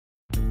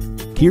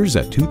Here's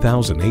a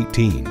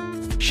 2018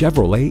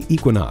 Chevrolet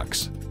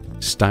Equinox.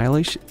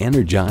 Stylish,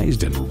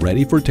 energized, and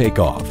ready for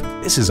takeoff,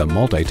 this is a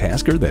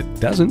multitasker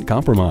that doesn't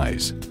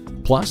compromise.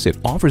 Plus, it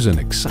offers an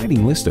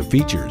exciting list of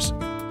features: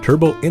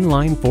 turbo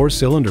inline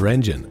 4-cylinder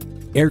engine,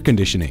 air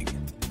conditioning,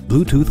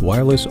 Bluetooth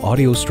wireless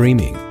audio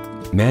streaming,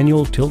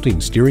 manual tilting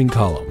steering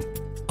column,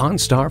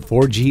 OnStar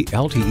 4G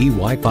LTE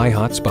Wi-Fi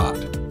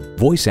hotspot,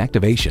 voice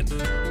activation,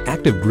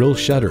 active grille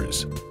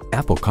shutters,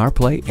 Apple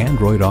CarPlay,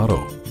 Android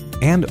Auto,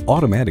 and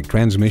automatic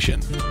transmission.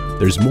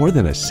 There's more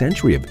than a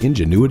century of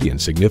ingenuity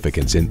and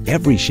significance in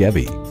every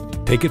Chevy.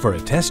 Take it for a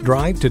test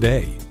drive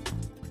today.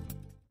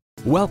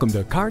 Welcome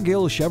to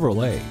Cargill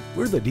Chevrolet.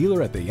 We're the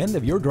dealer at the end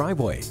of your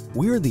driveway.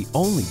 We're the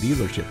only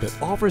dealership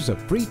that offers a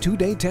free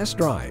 2-day test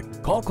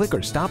drive. Call, click,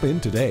 or stop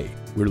in today.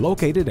 We're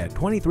located at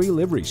 23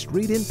 Livery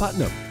Street in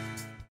Putnam.